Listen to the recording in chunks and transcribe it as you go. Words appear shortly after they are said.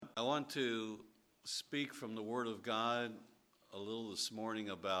I want to speak from the Word of God a little this morning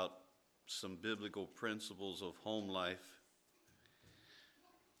about some biblical principles of home life.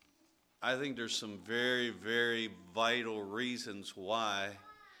 I think there's some very, very vital reasons why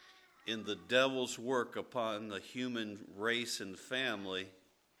in the devil's work upon the human race and family,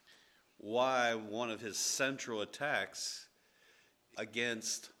 why one of his central attacks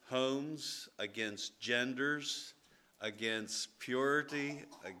against homes, against genders, against purity,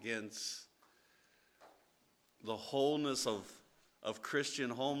 against the wholeness of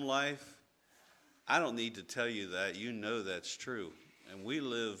Christian home life. I don't need to tell you that. You know that's true. And we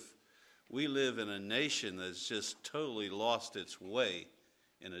live in a nation that's just totally lost its way,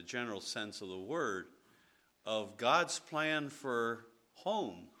 in a general sense of the word, of God's plan for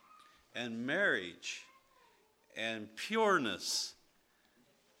home and marriage and pureness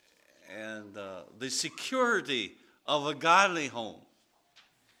and the security of a godly home.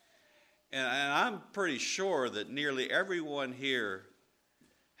 And I'm pretty sure that nearly everyone here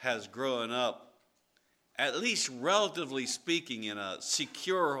has grown up, at least relatively speaking, in a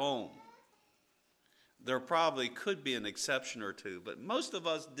secure home. There probably could be an exception or two, but most of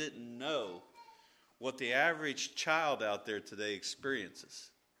us didn't know what the average child out there today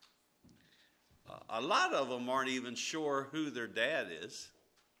experiences. A lot of them aren't even sure who their dad is.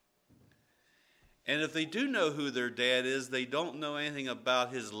 And if they do know who their dad is, they don't know anything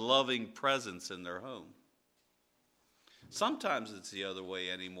about his loving presence in their home. Sometimes it's the other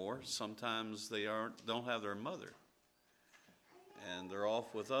way anymore. Sometimes they don't have their mother, and they're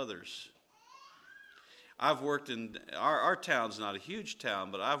off with others. I've worked in, our town's not a huge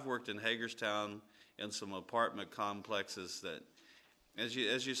town, but I've worked in Hagerstown in some apartment complexes that as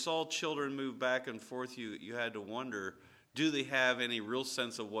you saw children move back and forth, you had to wonder, do they have any real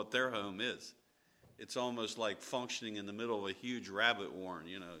sense of what their home is? It's almost like functioning in the middle of a huge rabbit warren,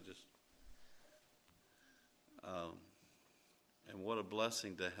 just. And what a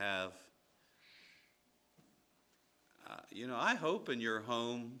blessing to have. I hope in your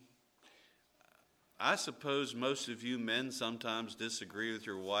home, I suppose most of you men sometimes disagree with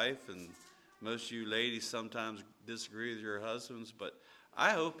your wife, and most of you ladies sometimes disagree with your husbands, but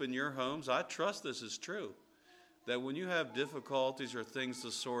I hope in your homes, I trust this is true, that when you have difficulties or things to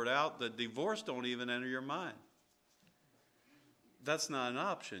sort out, that divorce don't even enter your mind. That's not an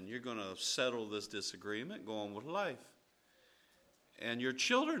option. You're going to settle this disagreement, go on with life. And your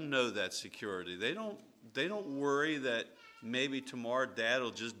children know that security. They don't worry that maybe tomorrow dad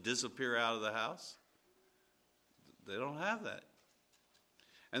will just disappear out of the house. They don't have that.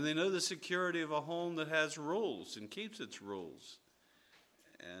 And they know the security of a home that has rules and keeps its rules.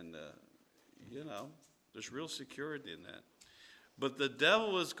 And, there's real security in that. But the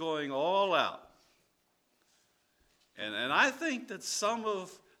devil is going all out. And I think that some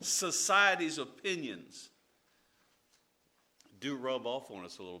of society's opinions do rub off on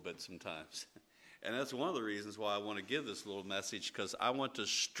us a little bit sometimes. And that's one of the reasons why I want to give this little message, because I want to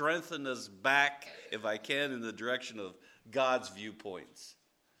strengthen us back, if I can, in the direction of God's viewpoints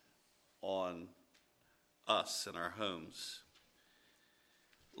on us and our homes.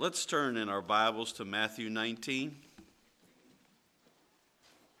 Let's turn in our Bibles to Matthew 19.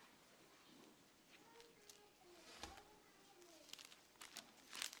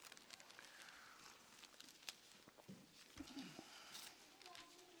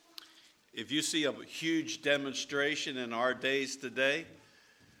 If you see a huge demonstration in our days today,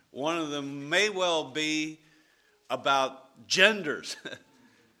 one of them may well be about genders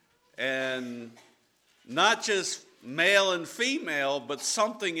and not just male and female, but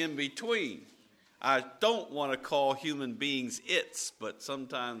something in between. I don't want to call human beings its, but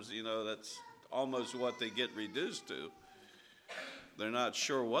sometimes, that's almost what they get reduced to. They're not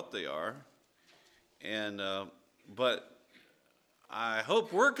sure what they are. But I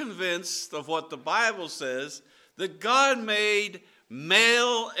hope we're convinced of what the Bible says, that God made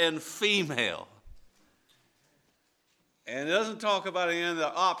male and female. And it doesn't talk about any of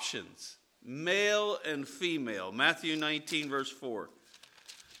the options. Male and female. Matthew 19, verse 4.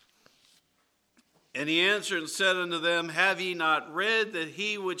 And he answered and said unto them, have ye not read that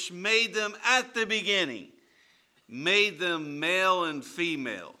he which made them at the beginning made them male and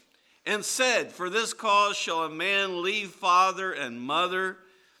female? And said, for this cause shall a man leave father and mother,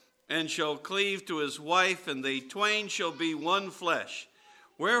 and shall cleave to his wife, and they twain shall be one flesh.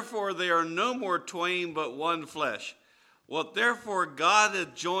 Wherefore they are no more twain, but one flesh. What therefore God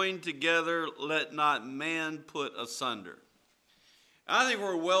hath joined together, let not man put asunder. I think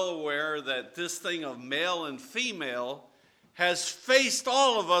we're well aware that this thing of male and female has faced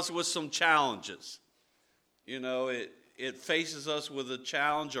all of us with some challenges. it faces us with a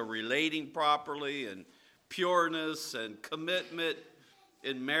challenge of relating properly and pureness and commitment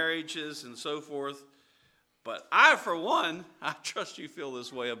in marriages and so forth. But I, for one, I trust you feel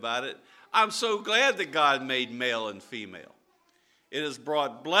this way about it. I'm so glad that God made male and female. It has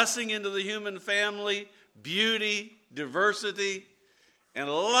brought blessing into the human family, beauty, diversity, and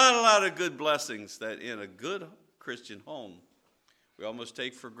a lot of good blessings that in a good Christian home we almost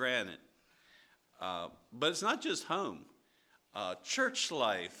take for granted. But it's not just home. Church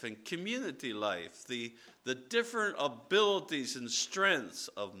life and community life, the different abilities and strengths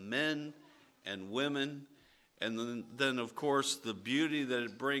of men and women, and then of course the beauty that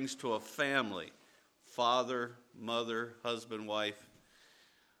it brings to a family, father, mother, husband, wife.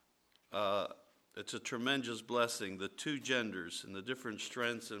 It's a tremendous blessing, the two genders and the different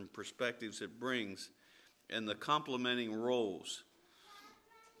strengths and perspectives it brings, and the complementing roles.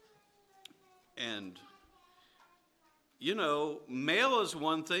 And you know, male is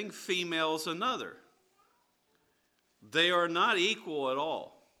one thing, female is another. They are not equal at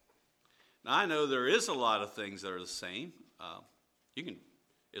all. Now, I know there is a lot of things that are the same. You can,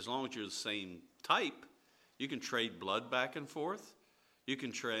 as long as you're the same type, you can trade blood back and forth. You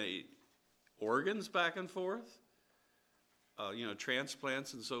can trade organs back and forth.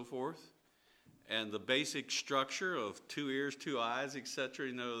 Transplants and so forth. And the basic structure of 2 ears, 2 eyes, etc.,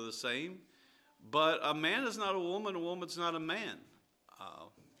 are the same. But a man is not a woman's not a man.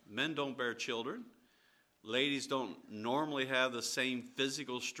 Men don't bear children. Ladies don't normally have the same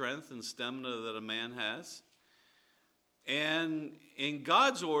physical strength and stamina that a man has. And in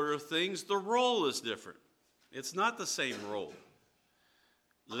God's order of things, the role is different. It's not the same role.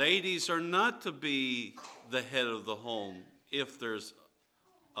 Ladies are not to be the head of the home if there's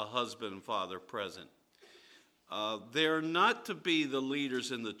a husband and father present. They're not to be the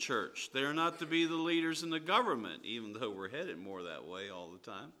leaders in the church. They're not to be the leaders in the government, even though we're headed more that way all the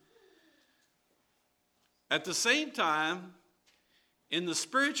time. At the same time, in the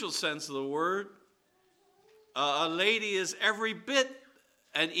spiritual sense of the word, a lady is every bit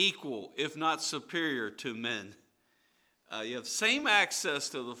an equal, if not superior, to men. You have same access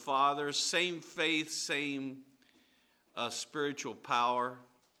to the Father, same faith, same spiritual power.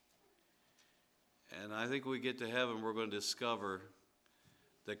 And I think when we get to heaven, we're going to discover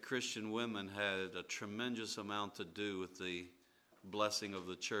that Christian women had a tremendous amount to do with the blessing of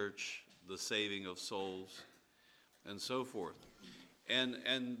the church, the saving of souls, and so forth.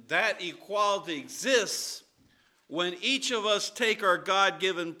 And that equality exists when each of us take our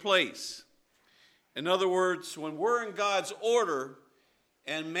God-given place. In other words, when we're in God's order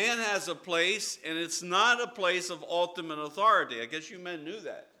and man has a place, and it's not a place of ultimate authority. I guess you men knew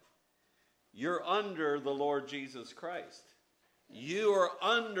that. You're under the Lord Jesus Christ. You are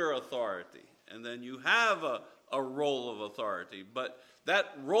under authority. And then you have a role of authority. But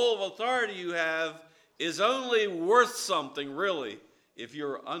that role of authority you have is only worth something, really, if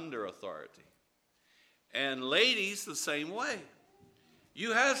you're under authority. And ladies, the same way.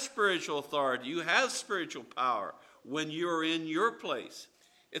 You have spiritual authority. You have spiritual power when you're in your place.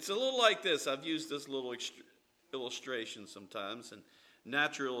 It's a little like this. I've used this little illustration sometimes, and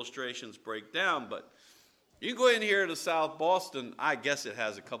natural illustrations break down, but you go in here to South Boston. I guess it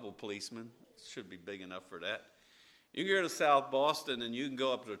has a couple policemen. It should be big enough for that. You can go to South Boston and you can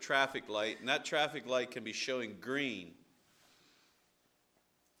go up to a traffic light, and that traffic light can be showing green.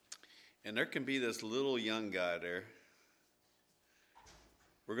 And there can be this little young guy there.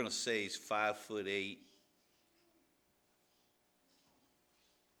 We're going to say he's 5'8",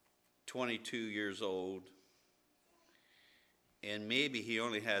 22 years old, and maybe he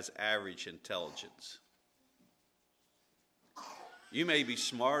only has average intelligence. You may be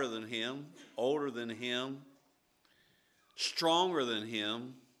smarter than him, older than him, stronger than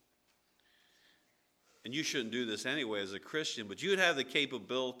him, and you shouldn't do this anyway as a Christian, but you'd have the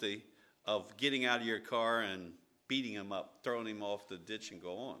capability of getting out of your car and beating him up, throwing him off the ditch and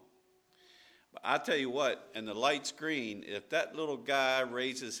go on. But I tell you what, and the light's green, if that little guy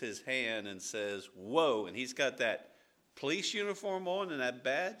raises his hand and says, whoa, and he's got that police uniform on and that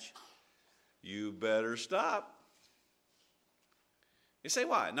badge, you better stop. You say,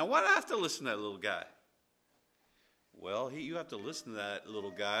 why? Now, why do I have to listen to that little guy? Well, you have to listen to that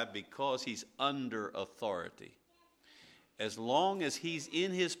little guy because he's under authority. As long as he's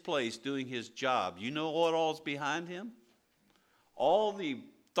in his place doing his job, you know what all's behind him? All the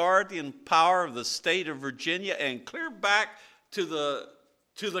authority and power of the state of Virginia and clear back to the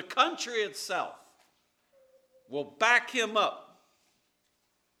country itself will back him up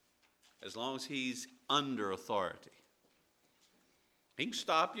as long as he's under authority. He can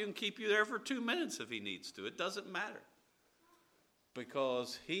stop you and keep you there for 2 minutes if he needs to. It doesn't matter.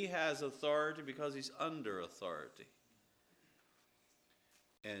 because he has authority because he's under authority.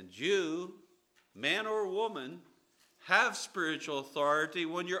 And you, man or woman, have spiritual authority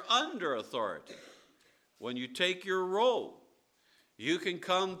when you're under authority. When you take your role, you can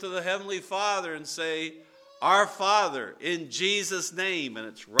come to the Heavenly Father and say, "Our Father, in Jesus' name," and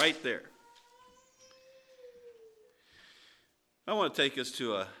it's right there. I want to take us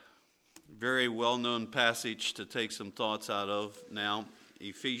to a very well-known passage to take some thoughts out of now.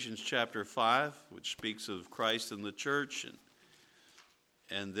 Ephesians chapter 5, which speaks of Christ and the church,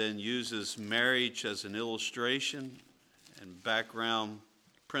 and then uses marriage as an illustration and background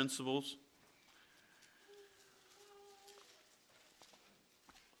principles.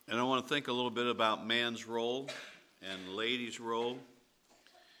 And I want to think a little bit about man's role and ladies' role.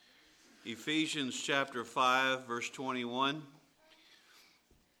 Ephesians chapter 5, verse 21.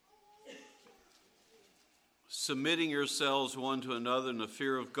 Submitting yourselves one to another in the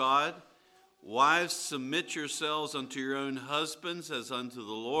fear of God. Wives, submit yourselves unto your own husbands as unto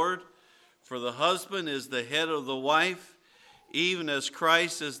the Lord. For the husband is the head of the wife, even as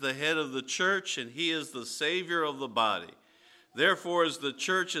Christ is the head of the church, and he is the Savior of the body. Therefore, as the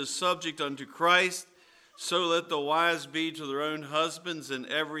church is subject unto Christ, so let the wives be to their own husbands in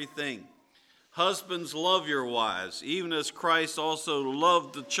everything. Husbands, love your wives, even as Christ also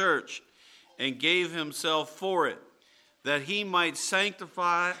loved the church and gave himself for it, that he might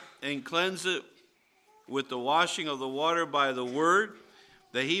sanctify and cleanse it with the washing of the water by the word,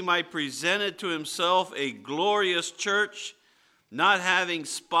 that he might present it to himself a glorious church, not having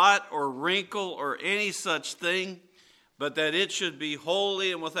spot or wrinkle or any such thing, but that it should be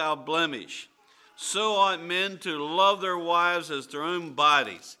holy and without blemish. So ought men to love their wives as their own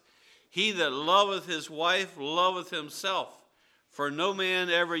bodies. He that loveth his wife loveth himself. For no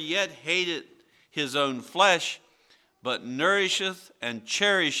man ever yet hated his own flesh, but nourisheth and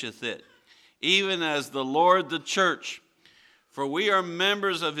cherisheth it, even as the Lord the church. For we are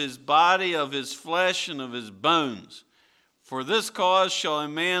members of his body, of his flesh, and of his bones. For this cause shall a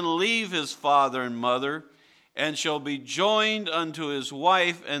man leave his father and mother, and shall be joined unto his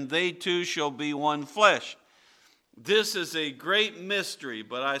wife, and they two shall be one flesh. This is a great mystery,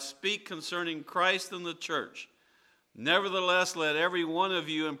 but I speak concerning Christ and the church. Nevertheless, let every one of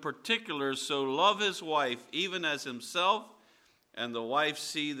you in particular so love his wife, even as himself, and the wife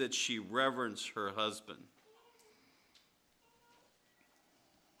see that she reverence her husband.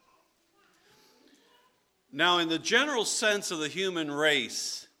 Now, in the general sense of the human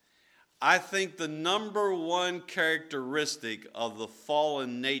race, I think the number one characteristic of the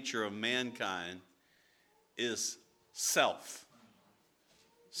fallen nature of mankind is self.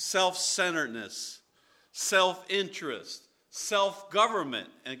 Self-centeredness, self-interest, self-government.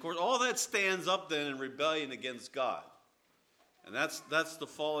 And of course, all that stands up then in rebellion against God. And that's the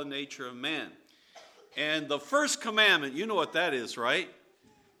fallen nature of man. And the first commandment, you know what that is, right?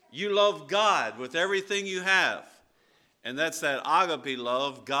 You love God with everything you have. And that's that agape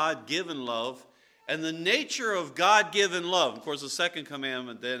love, God-given love. And the nature of God-given love, of course, the second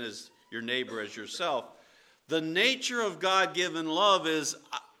commandment then is your neighbor as yourself. The nature of God-given love is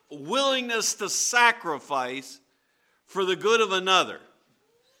willingness to sacrifice for the good of another.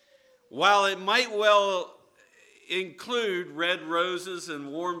 While it might well include red roses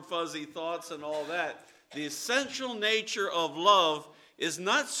and warm fuzzy thoughts and all that, the essential nature of love is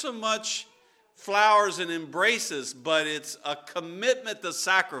not so much flowers and embraces, but it's a commitment to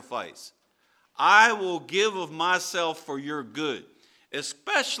sacrifice. I will give of myself for your good,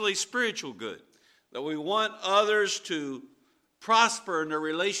 especially spiritual good, that we want others to prosper in their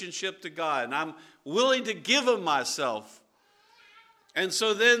relationship to God, and I'm willing to give of myself. And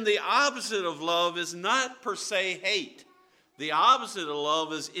so then the opposite of love is not per se hate. The opposite of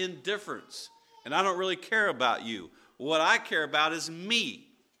love is indifference. And I don't really care about you. What I care about is me.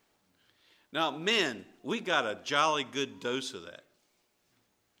 Now, men, we got a jolly good dose of that.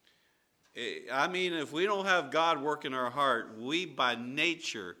 I mean, if we don't have God work in our heart, we by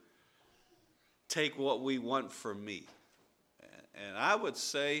nature take what we want from me. And I would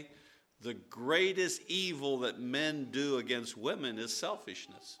say the greatest evil that men do against women is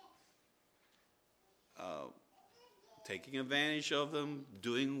selfishness. Taking advantage of them,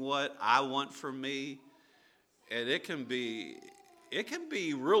 doing what I want for me. And it can be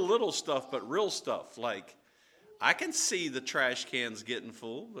real little stuff, but real stuff. Like, I can see the trash cans getting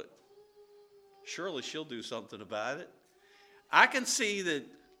full, but surely she'll do something about it. I can see that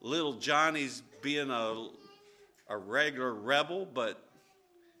little Johnny's being a regular rebel, but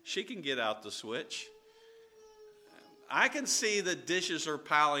she can get out the switch. I can see that dishes are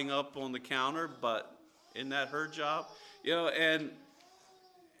piling up on the counter, but isn't that her job? You know, and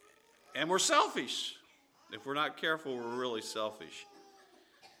And we're selfish. If we're not careful, we're really selfish.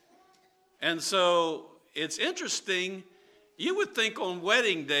 And so it's interesting. You would think on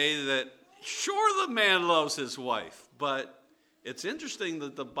wedding day that sure the man loves his wife, but it's interesting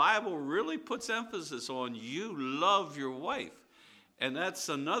that the Bible really puts emphasis on you love your wife. And that's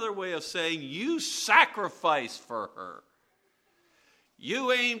another way of saying you sacrifice for her.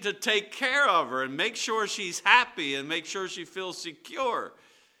 You aim to take care of her and make sure she's happy and make sure she feels secure.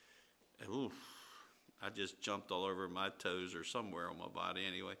 Ooh, I just jumped all over my toes or somewhere on my body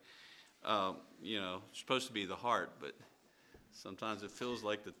anyway. It's supposed to be the heart, but sometimes it feels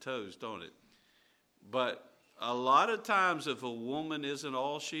like the toes, don't it? But a lot of times if a woman isn't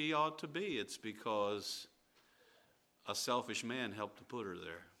all she ought to be, it's because a selfish man helped to put her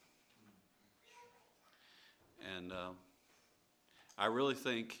there. And I really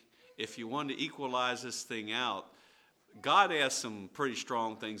think if you want to equalize this thing out, God asked some pretty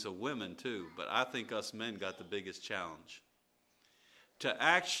strong things of women too, but I think us men got the biggest challenge. To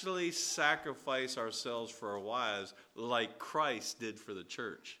actually sacrifice ourselves for our wives like Christ did for the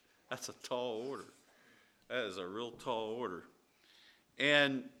church. That's a tall order. That is a real tall order.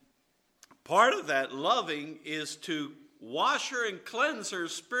 And part of that loving is to wash her and cleanse her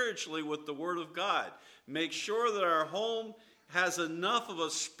spiritually with the Word of God. Make sure that our home has enough of a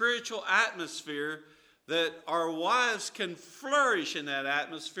spiritual atmosphere that our wives can flourish in that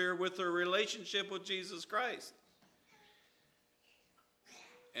atmosphere with their relationship with Jesus Christ.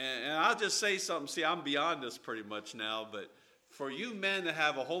 And I'll just say something. See, I'm beyond this pretty much now, but for you men to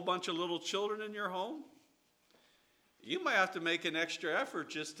have a whole bunch of little children in your home, you might have to make an extra effort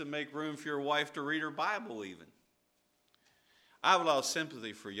just to make room for your wife to read her Bible even. I have a lot of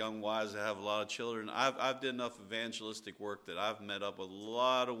sympathy for young wives that have a lot of children. I've done enough evangelistic work that I've met up with a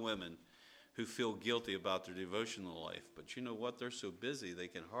lot of women who feel guilty about their devotional life. But you know what? They're so busy they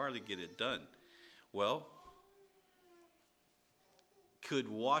can hardly get it done. Well, could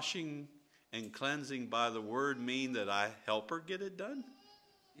washing and cleansing by the Word mean that I help her get it done?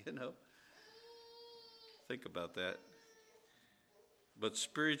 Think about that. But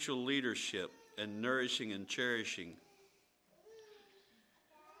spiritual leadership and nourishing and cherishing.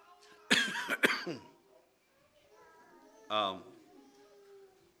 I'm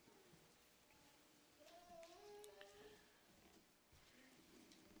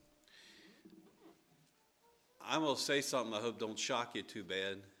going to say something I hope don't shock you too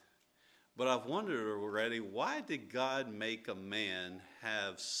bad. But I've wondered already, why did God make a man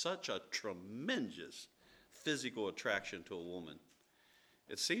have such a tremendous physical attraction to a woman?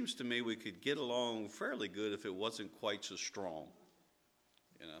 It seems to me we could get along fairly good if it wasn't quite so strong,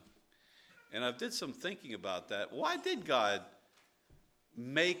 And I did some thinking about that. Why did God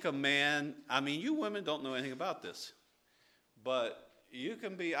make a man? I mean, you women don't know anything about this, but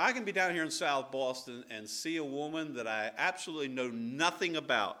I can be down here in South Boston and see a woman that I absolutely know nothing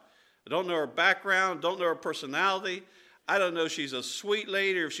about. I don't know her background, don't know her personality. I don't know if she's a sweet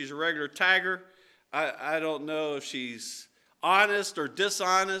lady or if she's a regular tagger. I don't know if she's honest or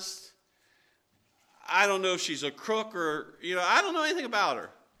dishonest. I don't know if she's a crook or, I don't know anything about her.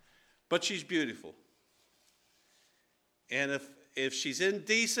 But she's beautiful. And if she's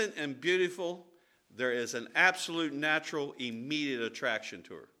indecent and beautiful, there is an absolute natural, immediate attraction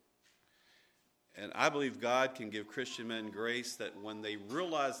to her. And I believe God can give Christian men grace that when they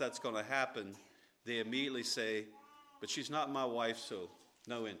realize that's going to happen, they immediately say, but she's not my wife, so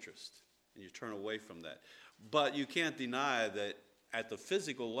no interest. And you turn away from that. But you can't deny that at the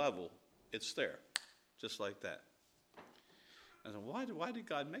physical level, it's there, just like that. And why did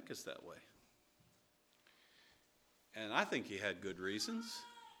God make us that way? And I think he had good reasons.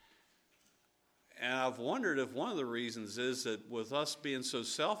 And I've wondered if one of the reasons is that with us being so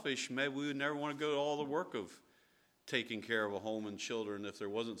selfish, maybe we would never want to go to all the work of taking care of a home and children if there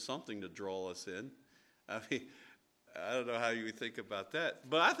wasn't something to draw us in. I mean, I don't know how you would think about that.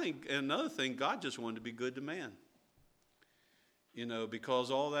 But I think another thing, God just wanted to be good to man.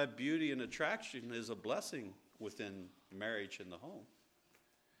 Because all that beauty and attraction is a blessing within marriage and the home.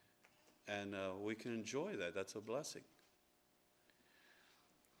 And we can enjoy that. That's a blessing.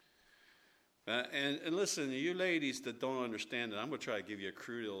 And listen, you ladies that don't understand it, I'm going to try to give you a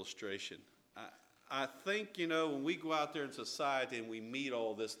crude illustration. I think, when we go out there in society and we meet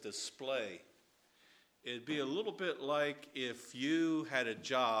all this display, it'd be a little bit like if you had a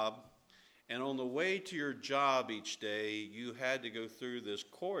job and on the way to your job each day, you had to go through this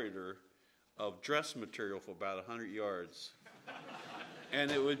corridor of dress material for about 100 yards.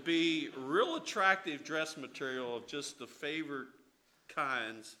 And it would be real attractive dress material of just the favorite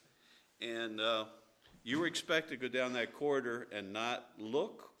kinds. And you were expected to go down that corridor and not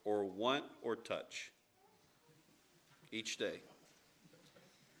look or want or touch each day.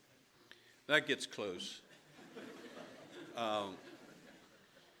 That gets close.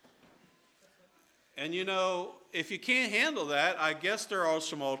 And you know, if you can't handle that, I guess there are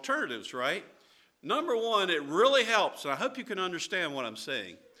some alternatives, right? Number one, it really helps, and I hope you can understand what I'm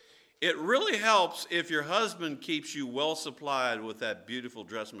saying. It really helps if your husband keeps you well supplied with that beautiful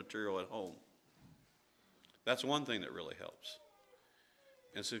dress material at home. That's one thing that really helps.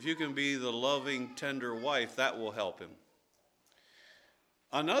 And so if you can be the loving, tender wife, that will help him.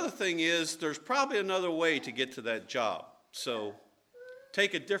 Another thing is there's probably another way to get to that job. So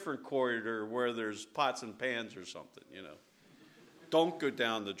take a different corridor where there's pots and pans or something, you know. Don't go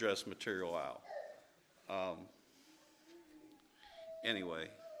down the dress material aisle. Anyway.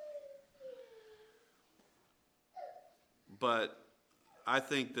 But I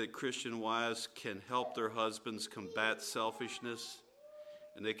think that Christian wives can help their husbands combat selfishness,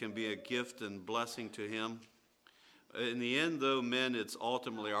 and they can be a gift and blessing to him. In the end, though, men, it's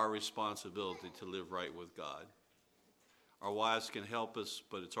ultimately our responsibility to live right with God. Our wives can help us,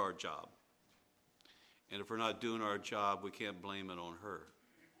 but it's our job. And if we're not doing our job, we can't blame it on her.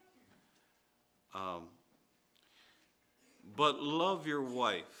 But love your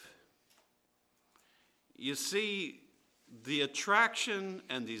wife. You see, the attraction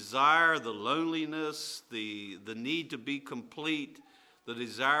and desire, the loneliness, the need to be complete, the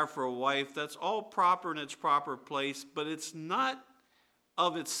desire for a wife, that's all proper in its proper place, but it's not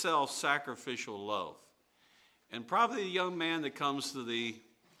of itself sacrificial love. And probably the young man that comes to the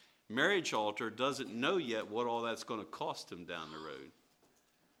marriage altar doesn't know yet what all that's going to cost him down the road.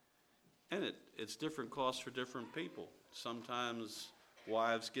 And it's different costs for different people. Sometimes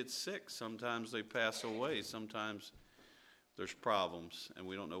wives get sick. Sometimes they pass away. Sometimes there's problems, and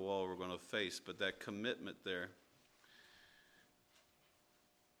we don't know what we're going to face. But that commitment there.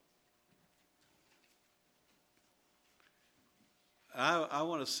 I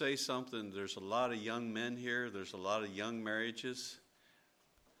want to say something. There's a lot of young men here. There's a lot of young marriages.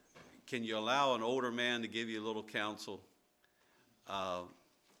 Can you allow an older man to give you a little counsel?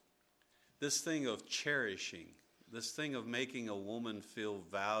 This thing of cherishing, this thing of making a woman feel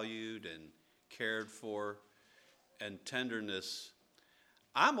valued and cared for, and tenderness.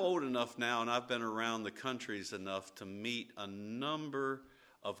 I'm old enough now, and I've been around the countries enough to meet a number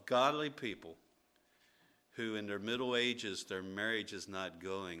of godly people who in their middle ages, their marriage is not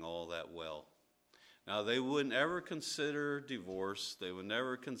going all that well. Now, they wouldn't ever consider divorce. They would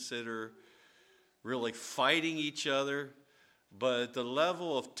never consider really fighting each other. But at the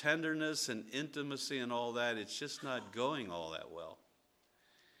level of tenderness and intimacy and all that, it's just not going all that well.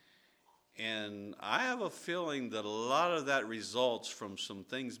 And I have a feeling that a lot of that results from some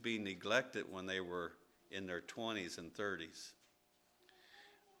things being neglected when they were in their 20s and 30s.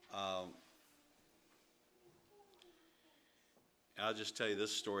 I'll just tell you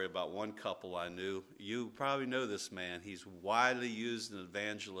this story about one couple I knew. You probably know this man. He's widely used as an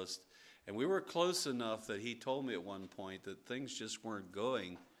evangelist. And we were close enough that he told me at one point that things just weren't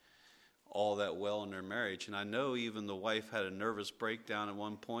going all that well in their marriage. And I know even the wife had a nervous breakdown at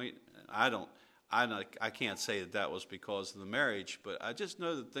one point. I can't say that was because of the marriage, but I just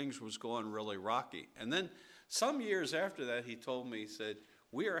know that things was going really rocky. And then some years after that, he told me, he said,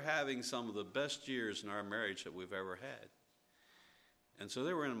 we are having some of the best years in our marriage that we've ever had. And so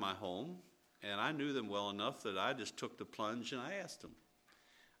they were in my home, and I knew them well enough that I just took the plunge and I asked them.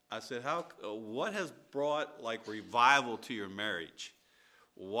 I said, what has brought like revival to your marriage?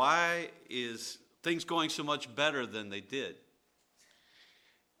 Why is things going so much better than they did?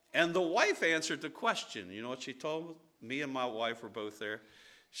 And the wife answered the question. You know what she told me? Me and my wife were both there.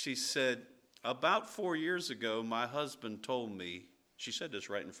 She said, about 4 years ago, my husband told me, she said this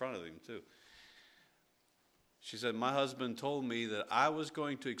right in front of him too. She said, my husband told me that I was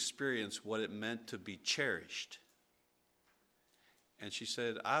going to experience what it meant to be cherished. And she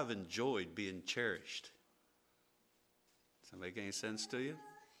said, I've enjoyed being cherished. Does that make any sense to you?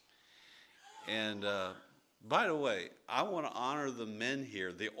 And by the way, I want to honor the men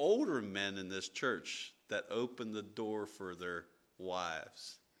here, the older men in this church that opened the door for their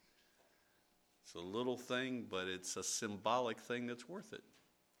wives. It's a little thing, but it's a symbolic thing that's worth it.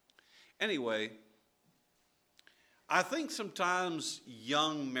 Anyway, I think sometimes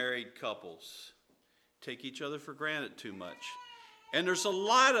young married couples take each other for granted too much. And there's a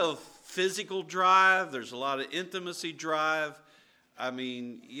lot of physical drive. There's a lot of intimacy drive. I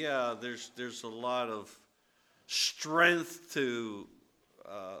mean, yeah, there's a lot of strength to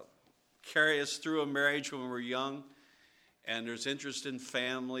carry us through a marriage when we're young. And there's interest in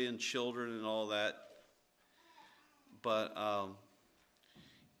family and children and all that. But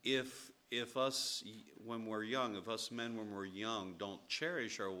if us, when we're young, if us men when we're young don't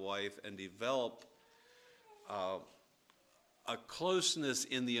cherish our wife and develop a closeness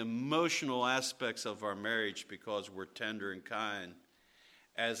in the emotional aspects of our marriage because we're tender and kind,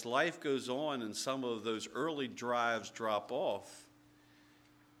 as life goes on and some of those early drives drop off,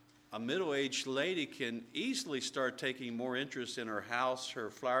 a middle-aged lady can easily start taking more interest in her house, her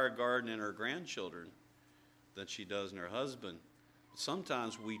flower garden, and her grandchildren than she does in her husband.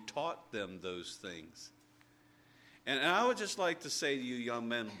 Sometimes we taught them those things. And I would just like to say to you young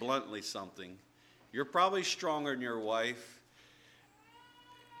men bluntly something. You're probably stronger than your wife,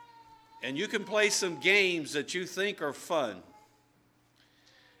 and you can play some games that you think are fun.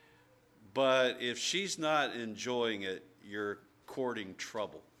 But if she's not enjoying it, you're courting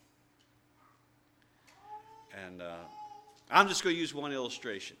trouble. And I'm just going to use one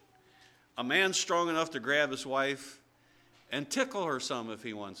illustration. A man's strong enough to grab his wife and tickle her some if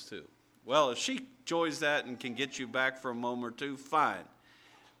he wants to. Well, if she enjoys that and can get you back for a moment or two, fine.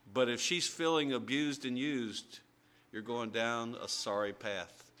 But if she's feeling abused and used, you're going down a sorry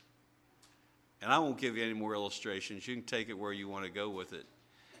path. And I won't give you any more illustrations. You can take it where you want to go with it.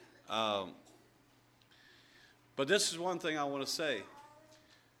 But this is one thing I want to say.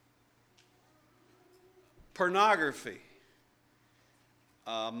 Pornography,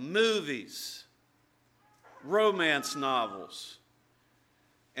 movies, romance novels,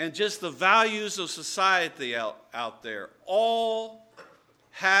 and just the values of society out there all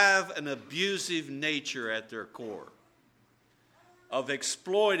have an abusive nature at their core of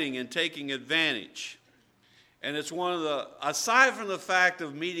exploiting and taking advantage. And it's one of the, aside from the fact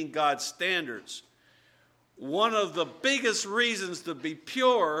of meeting God's standards, one of the biggest reasons to be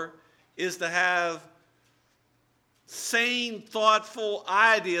pure is to have sane, thoughtful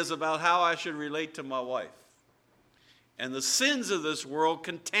ideas about how I should relate to my wife. And the sins of this world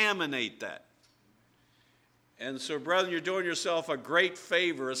contaminate that. And so, brethren, you're doing yourself a great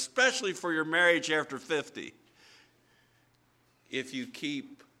favor, especially for your marriage after 50, if you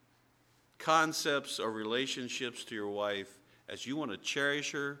keep concepts or relationships to your wife as you want to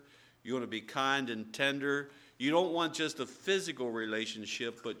cherish her, you want to be kind and tender. You don't want just a physical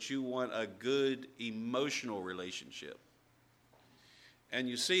relationship, but you want a good emotional relationship. And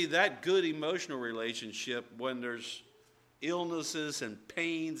you see that good emotional relationship, when there's illnesses and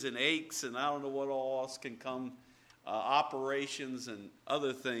pains and aches and I don't know what all else can come, operations and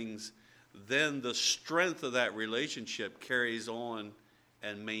other things, then the strength of that relationship carries on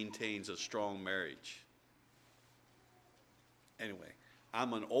and maintains a strong marriage. Anyway,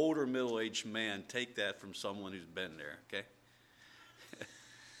 I'm an older middle-aged man. Take that from someone who's been there, okay?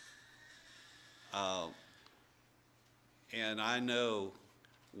 And I know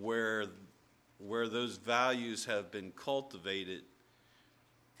where those values have been cultivated,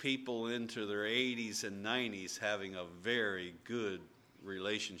 people into their 80s and 90s having a very good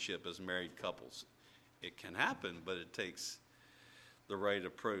relationship as married couples. It can happen, but it takes the right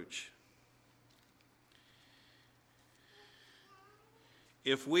approach.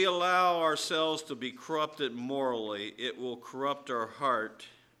 If we allow ourselves to be corrupted morally, it will corrupt our heart,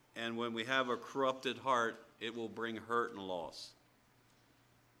 and when we have a corrupted heart, it will bring hurt and loss.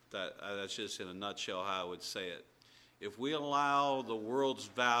 That's just in a nutshell how I would say it. If we allow the world's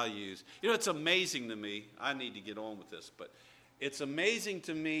values, it's amazing to me, I need to get on with this, but it's amazing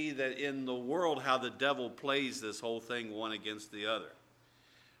to me that in the world how the devil plays this whole thing one against the other.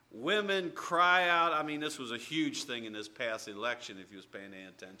 Women cry out, this was a huge thing in this past election, if you was paying any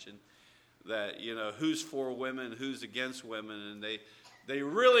attention, that, who's for women, who's against women, and they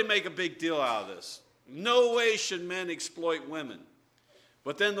really make a big deal out of this. No way should men exploit women.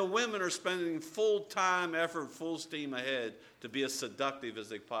 But then the women are spending full-time effort, full steam ahead to be as seductive as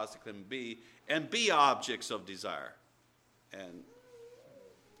they possibly can be and be objects of desire. And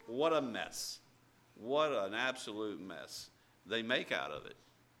what a mess. What an absolute mess they make out of it.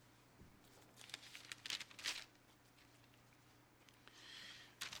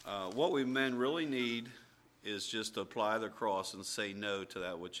 What we men really need is just to apply the cross and say no to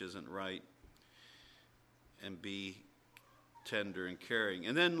that which isn't right and be tender and caring.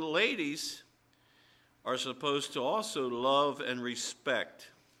 And then ladies are supposed to also love and respect.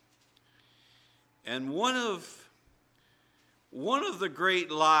 And one of the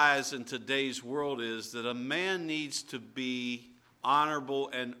great lies in today's world is that a man needs to be honorable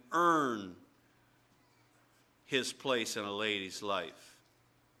and earn his place in a lady's life.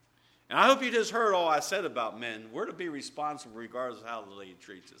 And I hope you just heard all I said about men. We're to be responsible regardless of how the lady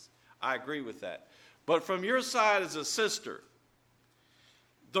treats us. I agree with that. But from your side as a sister,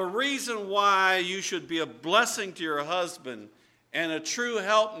 the reason why you should be a blessing to your husband and a true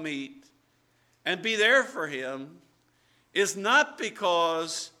helpmeet and be there for him is not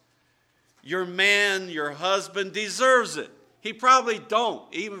because your man, your husband, deserves it. He probably don't,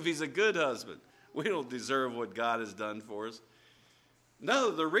 even if he's a good husband. We don't deserve what God has done for us.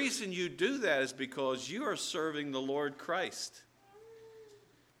 No, the reason you do that is because you are serving the Lord Christ.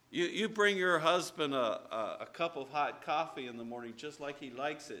 You bring your husband a cup of hot coffee in the morning just like he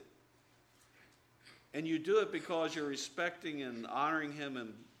likes it. And you do it because you're respecting and honoring him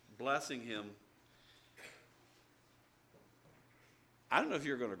and blessing him. I don't know if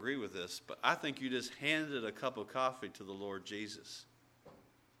you're going to agree with this, but I think you just handed a cup of coffee to the Lord Jesus.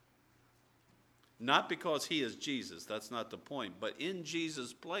 Not because he is Jesus, that's not the point, but in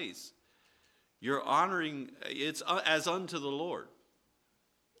Jesus' place, you're honoring, it's as unto the Lord.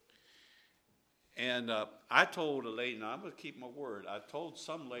 And I told a lady, now I'm going to keep my word, I told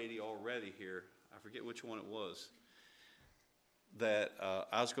some lady already here, I forget which one it was, that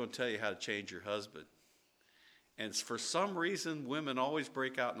I was going to tell you how to change your husband. And for some reason, women always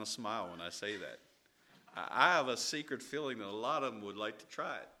break out in a smile when I say that. I have a secret feeling that a lot of them would like to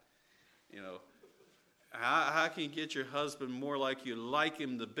try it. You know, how can you get your husband more like you like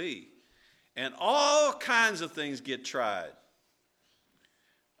him to be? And all kinds of things get tried.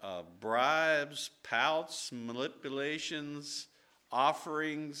 Bribes, pouts, manipulations,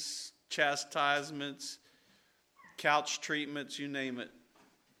 offerings, chastisements, couch treatments, you name it.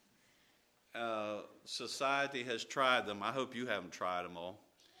 Society has tried them. I hope you haven't tried them all.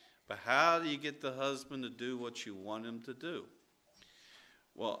 But how do you get the husband to do what you want him to do?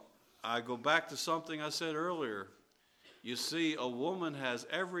 Well, I go back to something I said earlier. You see, a woman has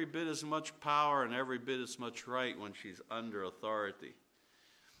every bit as much power and every bit as much right when she's under authority.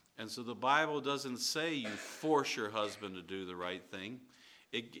 And so the Bible doesn't say you force your husband to do the right thing.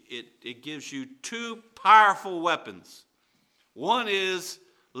 It gives you two powerful weapons. One is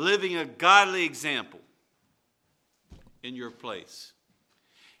living a godly example in your place.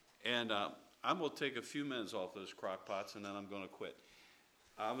 And I'm going to take a few minutes off those crock pots and then I'm going to quit.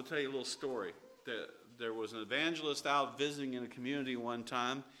 I'm going to tell you a little story. There was an evangelist out visiting in a community one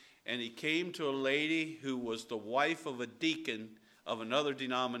time, and he came to a lady who was the wife of a deacon of another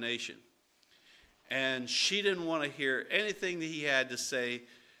denomination. And she didn't want to hear anything that he had to say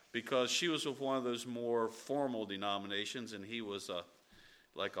because she was with one of those more formal denominations, and he was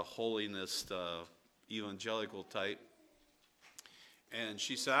like a holiness evangelical type. And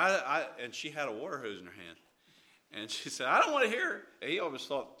she said, and she had a water hose in her hand. And she said, I don't want to hear it. He always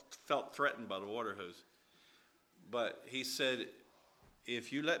felt threatened by the water hose. But he said,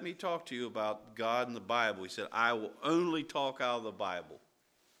 if you let me talk to you about God and the Bible, he said, I will only talk out of the Bible.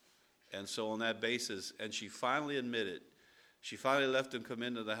 And so on that basis, and she finally admitted, she finally left him come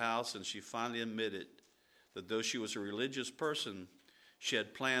into the house, and she finally admitted that though she was a religious person, she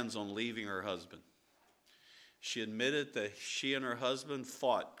had plans on leaving her husband. She admitted that she and her husband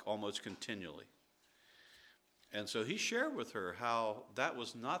fought almost continually. And so he shared with her how that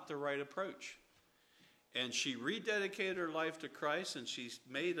was not the right approach. And she rededicated her life to Christ, and she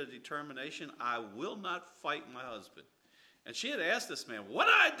made a determination, I will not fight my husband. And she had asked this man, what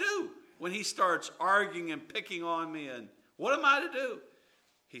do I do when he starts arguing and picking on me? And what am I to do?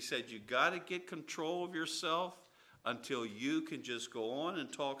 He said, you got to get control of yourself until you can just go on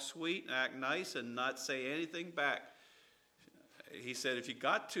and talk sweet and act nice and not say anything back. He said, if you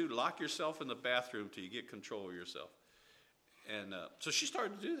got to, lock yourself in the bathroom till you get control of yourself. And so she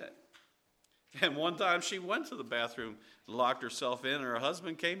started to do that. And one time she went to the bathroom, locked herself in, and her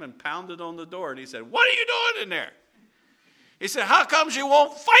husband came and pounded on the door. And he said, what are you doing in there? He said, how comes you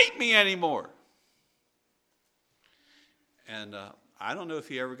won't fight me anymore? And I don't know if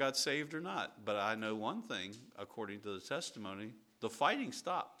he ever got saved or not, but I know one thing, according to the testimony, the fighting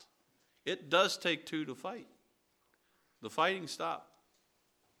stopped. It does take two to fight. The fighting stopped.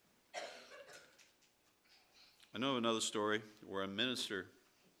 I know of another story where a minister,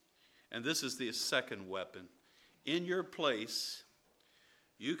 and this is the second weapon. In your place,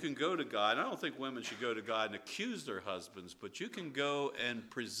 you can go to God. I don't think women should go to God and accuse their husbands, but you can go and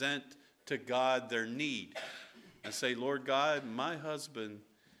present to God their need and say, Lord God, my husband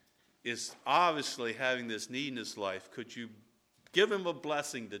is obviously having this need in his life. Could you give him a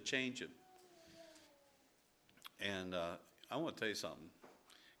blessing to change him? And I want to tell you something.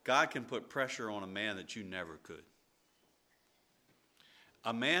 God can put pressure on a man that you never could.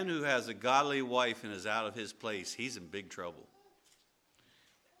 A man who has a godly wife and is out of his place, he's in big trouble.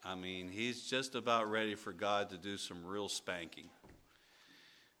 I mean, he's just about ready for God to do some real spanking.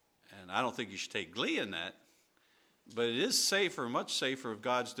 And I don't think you should take glee in that. But it is safer, much safer, if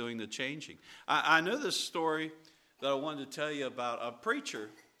God's doing the changing. I know this story that I wanted to tell you about a preacher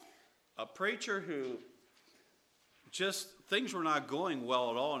who just, things were not going well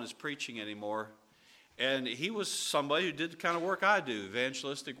at all in his preaching anymore. And he was somebody who did the kind of work I do,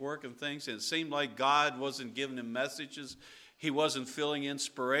 evangelistic work and things. And it seemed like God wasn't giving him messages. He wasn't feeling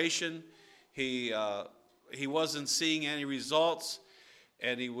inspiration. He wasn't seeing any results.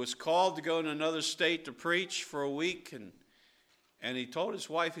 And he was called to go in another state to preach for a week. And he told his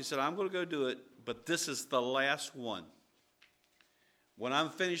wife, he said, I'm going to go do it, but this is the last one. When I'm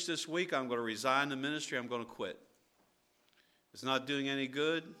finished this week, I'm going to resign the ministry. I'm going to quit. It's not doing any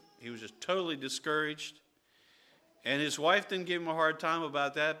good. He was just totally discouraged. And his wife didn't give him a hard time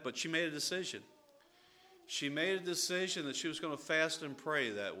about that, but she made a decision. She made a decision that she was going to fast and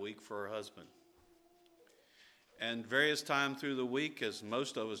pray that week for her husband. And various times through the week, as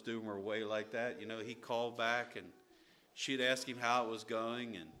most of us do when we're away like that, he called back and she'd ask him how it was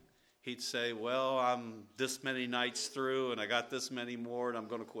going. And he'd say, well, I'm this many nights through and I got this many more and I'm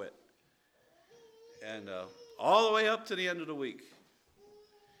going to quit. And all the way up to the end of the week.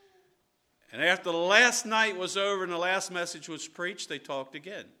 And after the last night was over and the last message was preached, they talked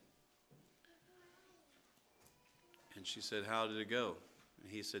again. And she said, how did it go?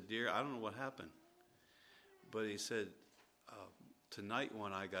 And he said, dear, I don't know what happened. But he said, tonight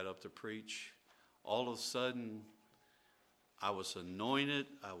when I got up to preach, all of a sudden I was anointed,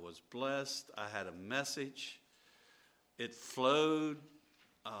 I was blessed, I had a message. It flowed.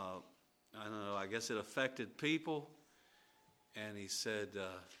 I don't know, I guess it affected people. And he said,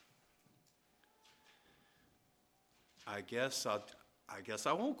 I guess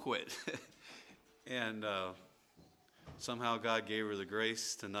I won't quit. And somehow God gave her the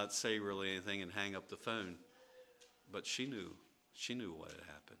grace to not say really anything and hang up the phone. But she knew what had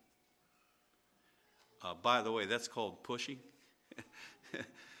happened. By the way, that's called pushing.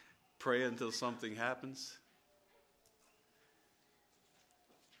 Pray until something happens.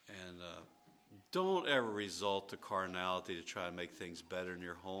 And don't ever resort to carnality to try to make things better in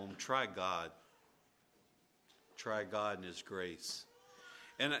your home. Try God. Try God and His grace.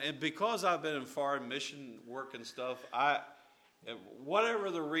 And because I've been in foreign mission work and stuff, whatever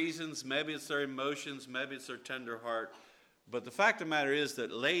the reasons, maybe it's their emotions, maybe it's their tender heart, but the fact of the matter is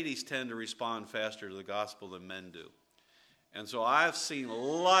that ladies tend to respond faster to the gospel than men do. And so I've seen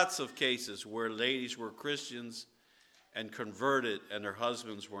lots of cases where ladies were Christians and converted and their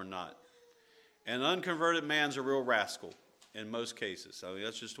husbands were not. An unconverted man's a real rascal in most cases. I mean,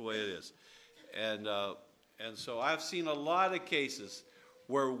 that's just the way it is. And so I've seen a lot of cases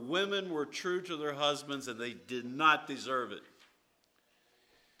where women were true to their husbands and they did not deserve it.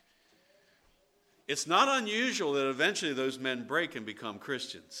 It's not unusual that eventually those men break and become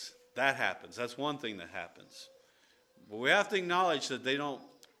Christians. That happens. That's one thing that happens. But we have to acknowledge that they don't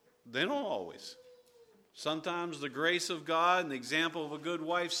always. Sometimes the grace of God and the example of a good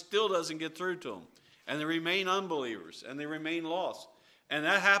wife still doesn't get through to them. And they remain unbelievers and they remain lost. And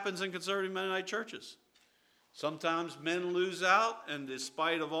that happens in conservative Mennonite churches. Sometimes men lose out, and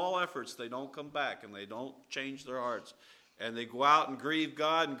despite of all efforts, they don't come back and they don't change their hearts. And they go out and grieve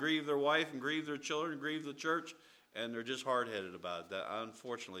God and grieve their wife and grieve their children and grieve the church, and they're just hard-headed about it. That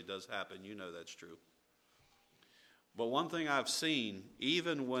unfortunately does happen. You know that's true. But one thing I've seen,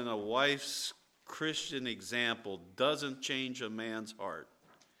 even when a wife's Christian example doesn't change a man's heart,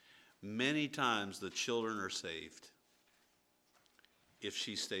 many times the children are saved if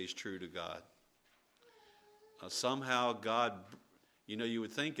she stays true to God. Somehow God, you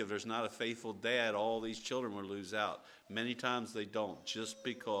would think if there's not a faithful dad, all these children would lose out. Many times they don't, just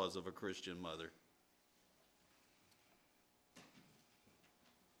because of a Christian mother.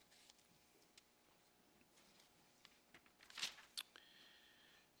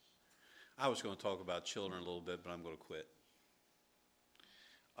 I was going to talk about children a little bit, but I'm going to quit.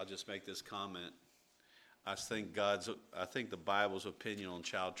 I'll just make this comment. I think the Bible's opinion on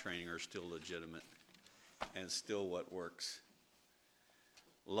child training are still legitimate and still what works.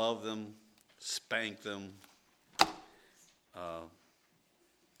 Love them, spank them,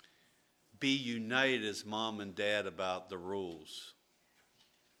 be united as mom and dad about the rules.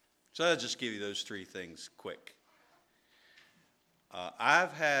 So I'll just give you those three things quick.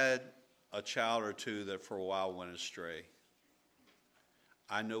 I've had a child or two that for a while went astray.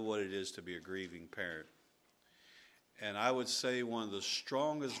 I know what it is to be a grieving parent. And I would say one of the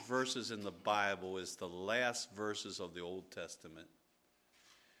strongest verses in the Bible is the last verses of the Old Testament,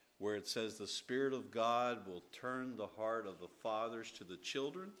 where it says the Spirit of God will turn the heart of the fathers to the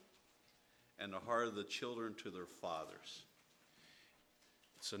children and the heart of the children to their fathers.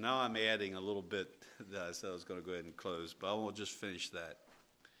 So now I'm adding a little bit that I said I was going to go ahead and close, but I won't just finish that.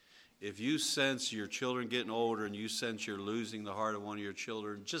 If you sense your children getting older and you sense you're losing the heart of one of your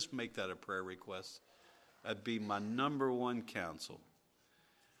children, just make that a prayer request. That'd be my number one counsel.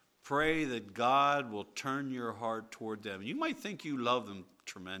 Pray that God will turn your heart toward them. You might think you love them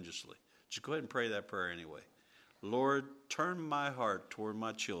tremendously. Just go ahead and pray that prayer anyway. Lord, turn my heart toward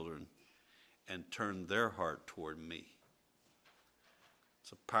my children and turn their heart toward me.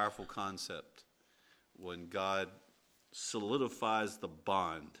 It's a powerful concept when God solidifies the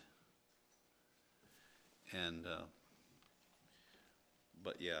bond.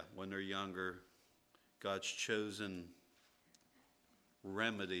 But yeah, when they're younger, God's chosen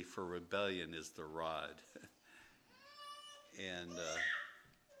remedy for rebellion is the rod. And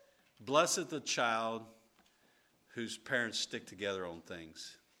blessed the child whose parents stick together on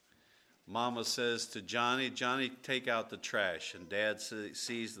things. Mama says to Johnny, Johnny, take out the trash. And Dad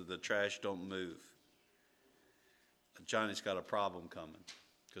sees that the trash don't move. Johnny's got a problem coming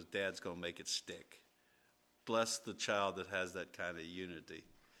because Dad's going to make it stick. Bless the child that has that kind of unity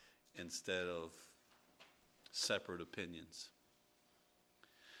instead of separate opinions.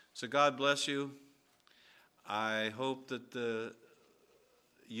 So God bless you. I hope that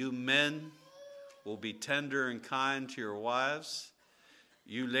you men will be tender and kind to your wives.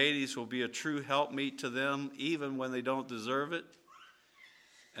 You ladies will be a true helpmeet to them even when they don't deserve it.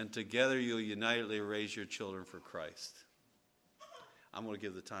 And together you'll unitedly raise your children for Christ. I'm going to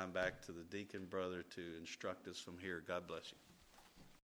give the time back to the deacon brother to instruct us from here. God bless you.